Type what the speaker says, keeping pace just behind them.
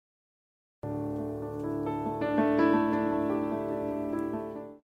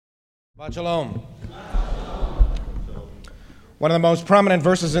Shabbat Shalom. One of the most prominent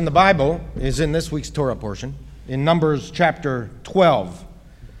verses in the Bible is in this week's Torah portion, in Numbers chapter 12.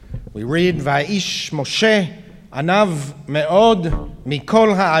 We read, Va'ish Moshe anav me'od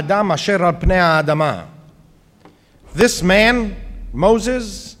mikol ha'adam asher al pnei ha'adama. This man,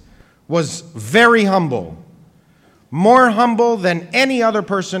 Moses, was very humble, more humble than any other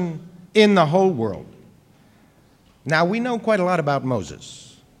person in the whole world. Now, we know quite a lot about Moses.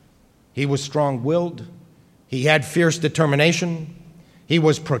 He was strong-willed. He had fierce determination. He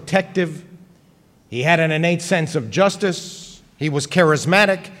was protective. He had an innate sense of justice. He was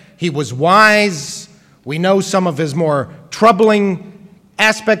charismatic. He was wise. We know some of his more troubling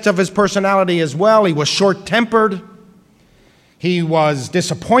aspects of his personality as well. He was short-tempered. He was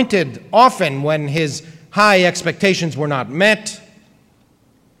disappointed often when his high expectations were not met.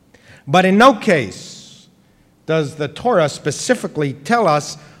 But in no case does the Torah specifically tell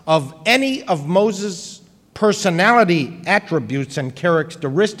us of any of Moses' personality attributes and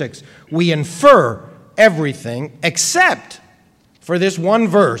characteristics. We infer everything except for this one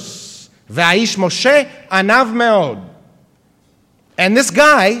verse, Va'ish Moshe anav me'od. And this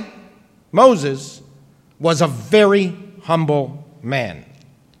guy, Moses, was a very humble man.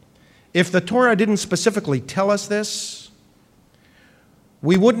 If the Torah didn't specifically tell us this,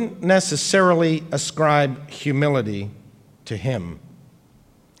 we wouldn't necessarily ascribe humility to him.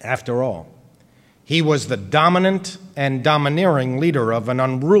 After all, he was the dominant and domineering leader of an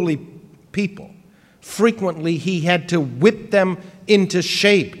unruly people. Frequently, he had to whip them into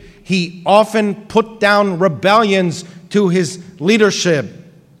shape. He often put down rebellions to his leadership,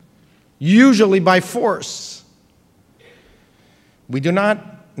 usually by force. We do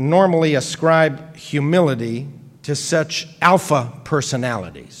not normally ascribe humility to such alpha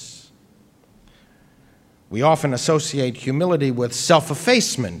personalities. We often associate humility with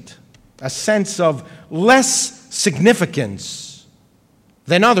self-effacement, a sense of less significance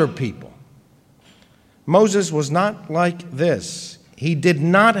than other people. Moses was not like this. He did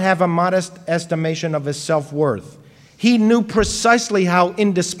not have a modest estimation of his self-worth. He knew precisely how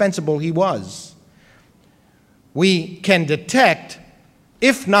indispensable he was. We can detect,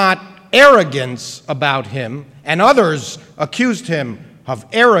 if not arrogance about him, and others accused him of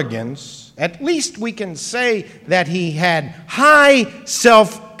arrogance, at least we can say that he had high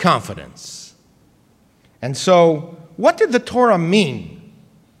self-confidence. And so, what did the Torah mean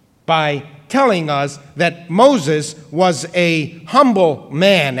by telling us that Moses was a humble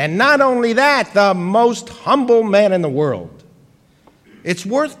man, and not only that, the most humble man in the world? It's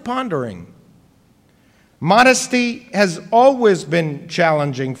worth pondering. Modesty has always been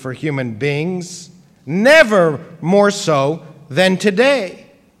challenging for human beings, never more so than today.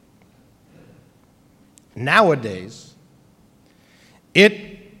 Nowadays,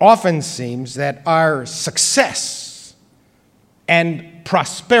 it often seems that our success and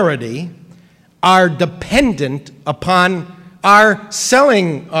prosperity are dependent upon our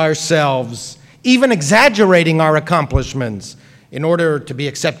selling ourselves, even exaggerating our accomplishments in order to be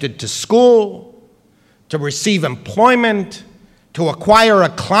accepted to school, to receive employment, to acquire a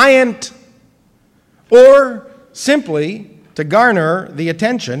client, or simply to garner the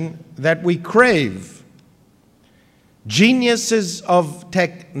attention that we crave. Geniuses of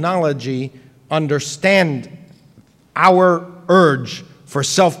technology understand our urge for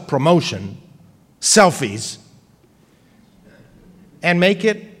self-promotion, selfies, and make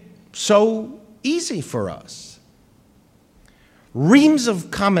it so easy for us. Reams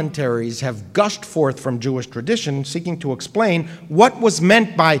of commentaries have gushed forth from Jewish tradition seeking to explain what was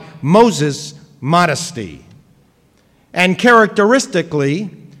meant by Moses' modesty. And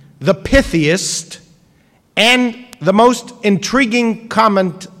characteristically, the pithiest and the most intriguing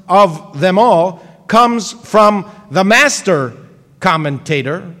comment of them all comes from the master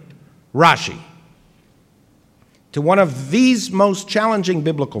commentator, Rashi. To one of these most challenging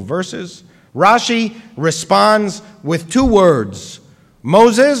biblical verses, Rashi responds with two words.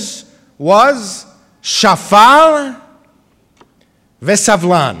 Moses was shafal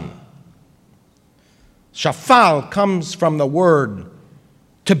vesavlan. Shafal comes from the word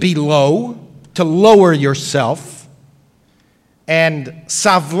to be low, to lower yourself. And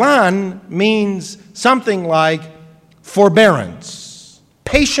savlan means something like forbearance,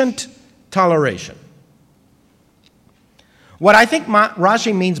 patient toleration. What I think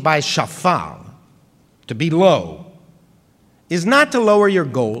Rashi means by shafal, to be low, is not to lower your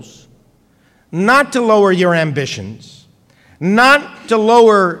goals, not to lower your ambitions, not to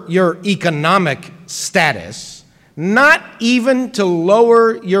lower your economic status, not even to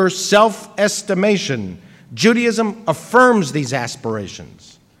lower your self-estimation. Judaism affirms these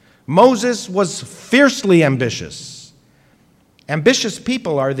aspirations, Moses was fiercely ambitious. Ambitious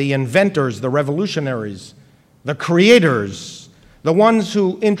people are the inventors, the revolutionaries, the creators, the ones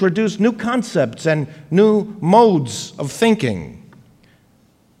who introduce new concepts and new modes of thinking.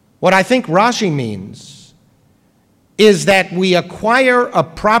 What I think Rashi means is that we acquire a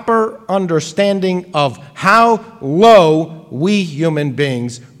proper understanding of how low we human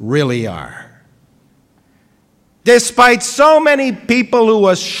beings really are. Despite so many people who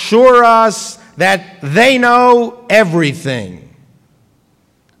assure us that they know everything.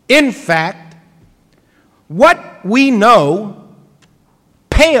 In fact, what we know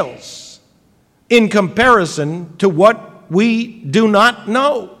pales in comparison to what we do not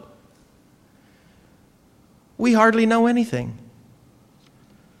know. We hardly know anything.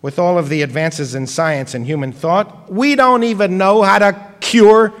 With all of the advances in science and human thought, we don't even know how to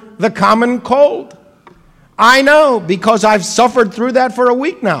cure the common cold. I know, because I've suffered through that for a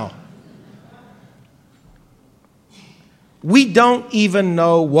week now. We don't even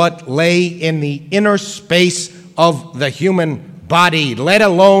know what lay in the inner space of the human body, let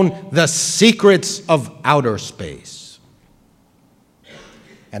alone the secrets of outer space.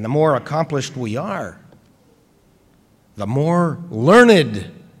 And the more accomplished we are, the more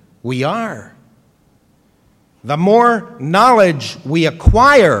learned we are, the more knowledge we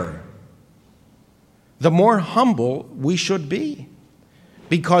acquire, the more humble we should be.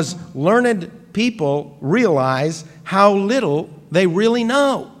 Because learned people realize how little they really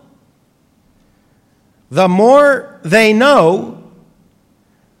know. The more they know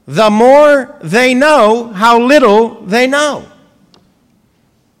how little they know.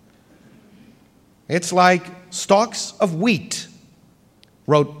 It's like stalks of wheat,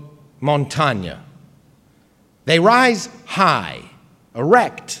 wrote Montaigne. They rise high,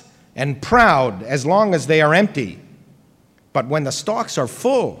 erect, and proud as long as they are empty. But when the stalks are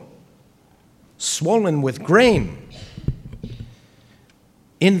full, swollen with grain,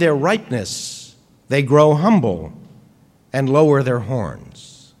 in their ripeness they grow humble and lower their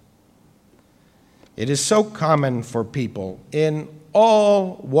horns. It is so common for people in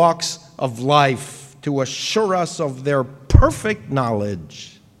all walks of life to assure us of their perfect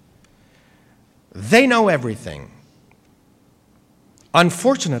knowledge. They know everything.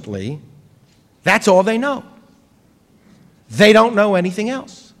 Unfortunately, that's all they know. They don't know anything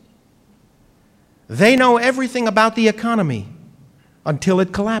else. They know everything about the economy until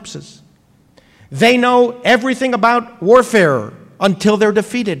it collapses. They know everything about warfare until they're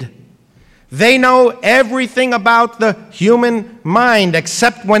defeated. They know everything about the human mind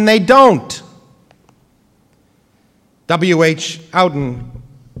except when they don't. W.H. Auden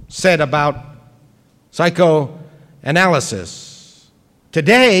said about psychoanalysis,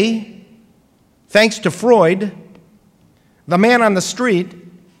 today, thanks to Freud, the man on the street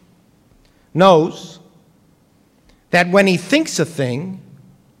knows that when he thinks a thing,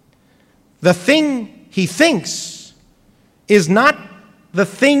 the thing he thinks is not the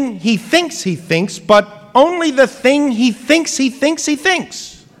thing he thinks, but only the thing he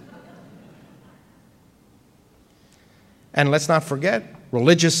thinks. And let's not forget,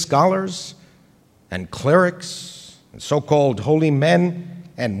 religious scholars and clerics and so-called holy men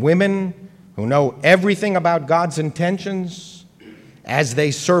and women who know everything about God's intentions as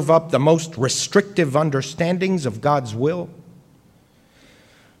they serve up the most restrictive understandings of God's will.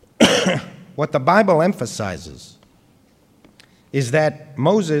 What the Bible emphasizes is that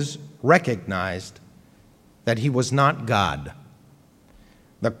Moses recognized that he was not God.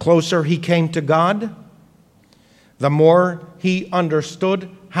 The closer he came to God, the more he understood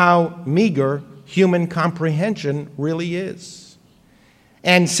how meager human comprehension really is.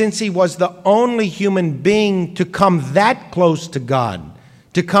 And since he was the only human being to come that close to God,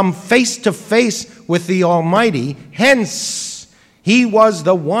 to come face to face with the Almighty, hence he was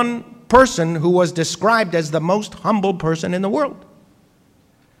the one person who was described as the most humble person in the world.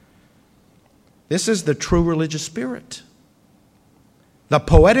 This is the true religious spirit, the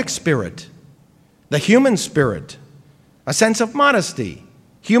poetic spirit, the human spirit, a sense of modesty,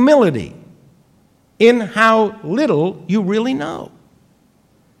 humility, in how little you really know.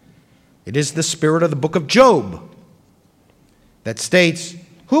 It is the spirit of the book of Job that states,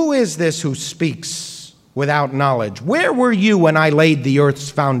 "Who is this who speaks without knowledge? Where were you when I laid the earth's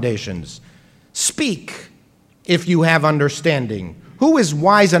foundations? Speak, if you have understanding. Who is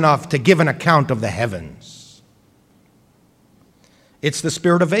wise enough to give an account of the heavens?" It's the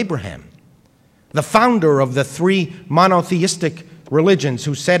spirit of Abraham, the founder of the three monotheistic religions,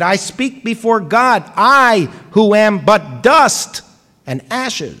 who said, "I speak before God, I who am but dust and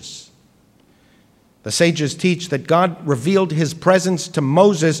ashes." The sages teach that God revealed his presence to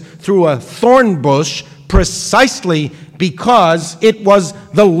Moses through a thorn bush precisely because it was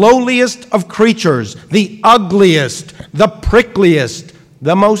the lowliest of creatures, the ugliest, the prickliest,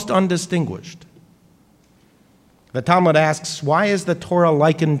 the most undistinguished. The Talmud asks, why is the Torah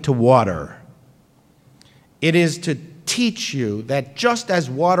likened to water? It is to teach you that just as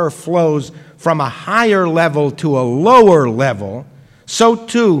water flows from a higher level to a lower level, so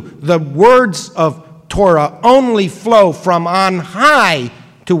too the words of Torah only flow from on high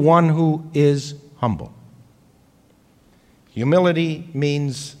to one who is humble. Humility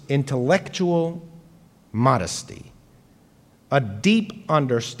means intellectual modesty, a deep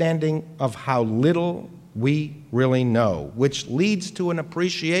understanding of how little we really know, which leads to an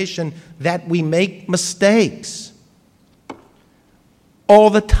appreciation that we make mistakes all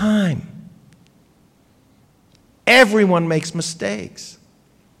the time. Everyone makes mistakes.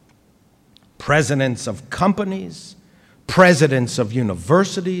 Presidents of companies, presidents of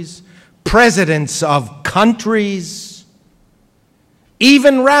universities, presidents of countries,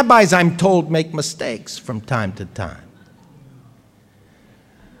 even rabbis, I'm told, make mistakes from time to time.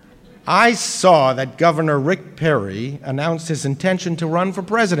 I saw that Governor Rick Perry announced his intention to run for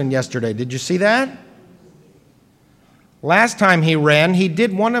president yesterday. Did you see that? Last time he ran, he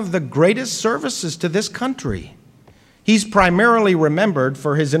did one of the greatest services to this country. He's primarily remembered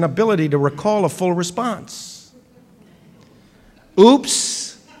for his inability to recall a full response.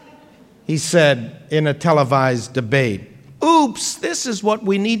 Oops, he said in a televised debate. Oops, this is what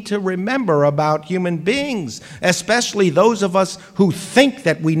we need to remember about human beings, especially those of us who think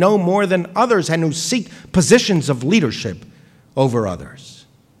that we know more than others and who seek positions of leadership over others.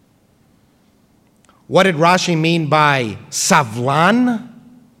 What did Rashi mean by savlan,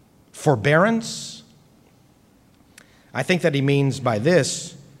 forbearance? I think that he means by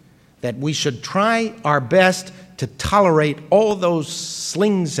this that we should try our best to tolerate all those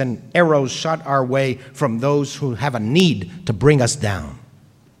slings and arrows shot our way from those who have a need to bring us down.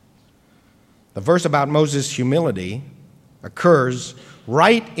 The verse about Moses' humility occurs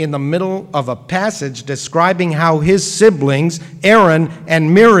right in the middle of a passage describing how his siblings, Aaron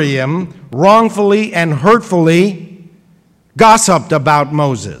and Miriam, wrongfully and hurtfully gossiped about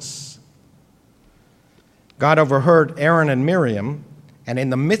Moses. God overheard Aaron and Miriam, and in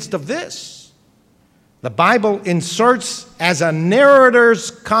the midst of this, the Bible inserts as a narrator's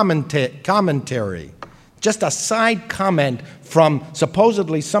commentary, just a side comment from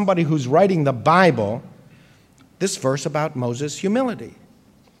supposedly somebody who's writing the Bible, this verse about Moses' humility.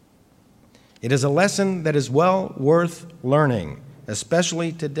 It is a lesson that is well worth learning,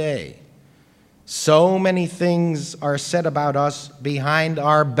 especially today. So many things are said about us behind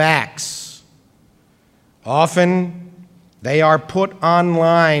our backs. Often they are put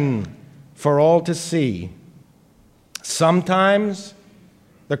online for all to see. Sometimes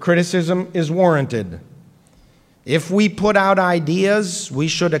the criticism is warranted. If we put out ideas, we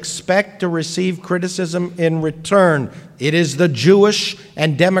should expect to receive criticism in return. It is the Jewish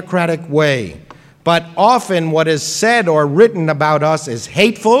and democratic way. But often what is said or written about us is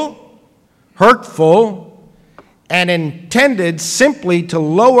hateful, hurtful, and intended simply to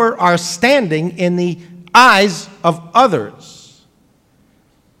lower our standing in the eyes of others.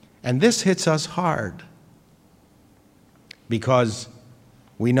 And this hits us hard because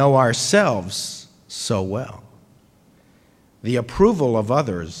we know ourselves so well. The approval of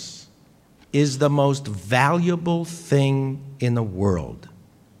others is the most valuable thing in the world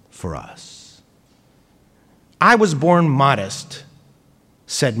for us. I was born modest,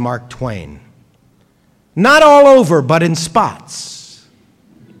 said Mark Twain. Not all over, but in spots.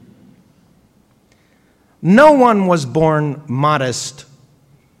 No one was born modest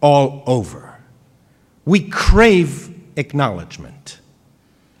all over. We crave acknowledgement.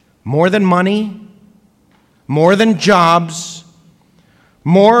 More than money, more than jobs,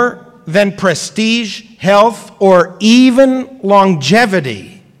 more than prestige, health, or even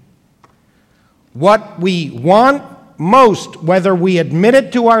longevity. What we want most, whether we admit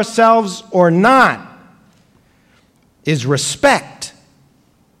it to ourselves or not, is respect.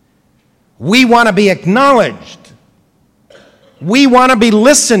 We want to be acknowledged. We want to be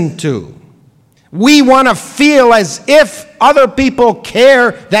listened to. We want to feel as if other people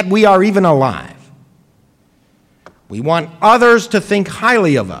care that we are even alive. We want others to think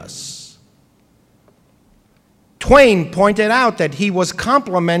highly of us. Twain pointed out that he was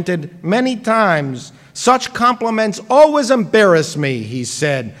complimented many times. Such compliments always embarrass me, he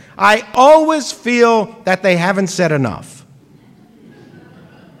said. I always feel that they haven't said enough.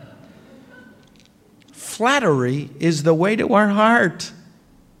 Flattery is the way to our heart.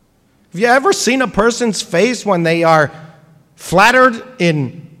 Have you ever seen a person's face when they are flattered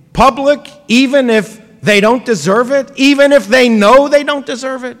in public, even if they don't deserve it, even if they know they don't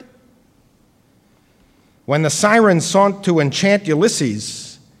deserve it? When the sirens sought to enchant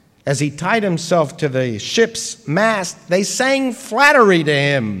Ulysses, as he tied himself to the ship's mast, they sang flattery to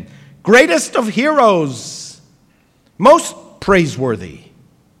him, greatest of heroes, most praiseworthy.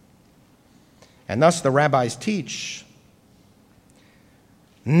 And thus the rabbis teach,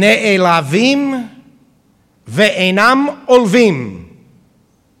 Ne'elavim ve'enam olvim.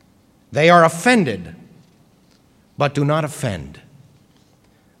 They are offended, but do not offend.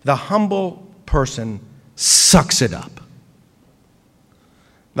 The humble person sucks it up.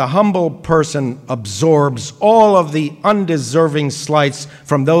 The humble person absorbs all of the undeserving slights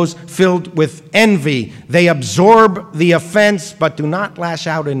from those filled with envy. They absorb the offense, but do not lash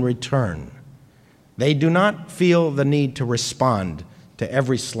out in return. They do not feel the need to respond to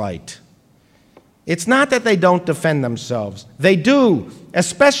every slight. It's not that they don't defend themselves. They do,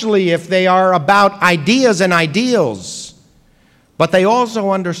 especially if they are about ideas and ideals. But they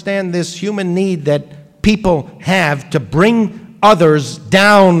also understand this human need that people have to bring others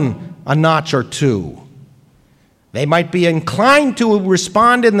down a notch or two. They might be inclined to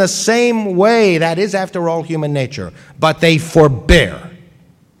respond in the same way. That is, after all, human nature. But they forbear.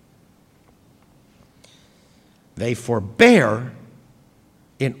 They forbear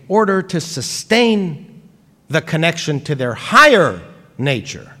in order to sustain the connection to their higher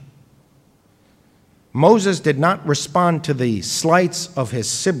nature. Moses did not respond to the slights of his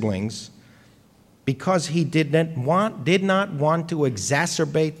siblings because he did not want to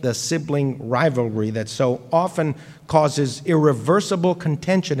exacerbate the sibling rivalry that so often causes irreversible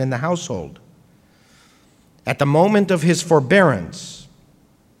contention in the household. At the moment of his forbearance,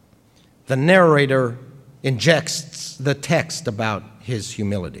 the narrator injects the text about his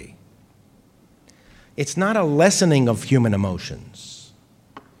humility. It's not a lessening of human emotions.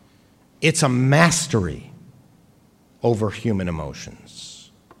 It's a mastery over human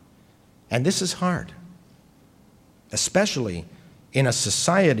emotions. And this is hard, especially in a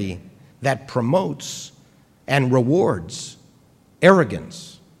society that promotes and rewards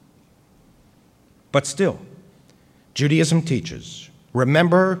arrogance. But still, Judaism teaches,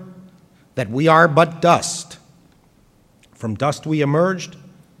 remember that we are but dust. From dust we emerged,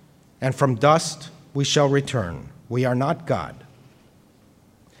 and from dust we shall return. We are not God.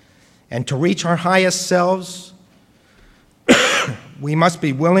 And to reach our highest selves, we must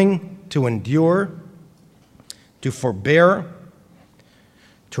be willing to endure, to forbear,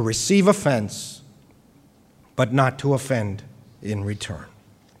 to receive offense, but not to offend in return.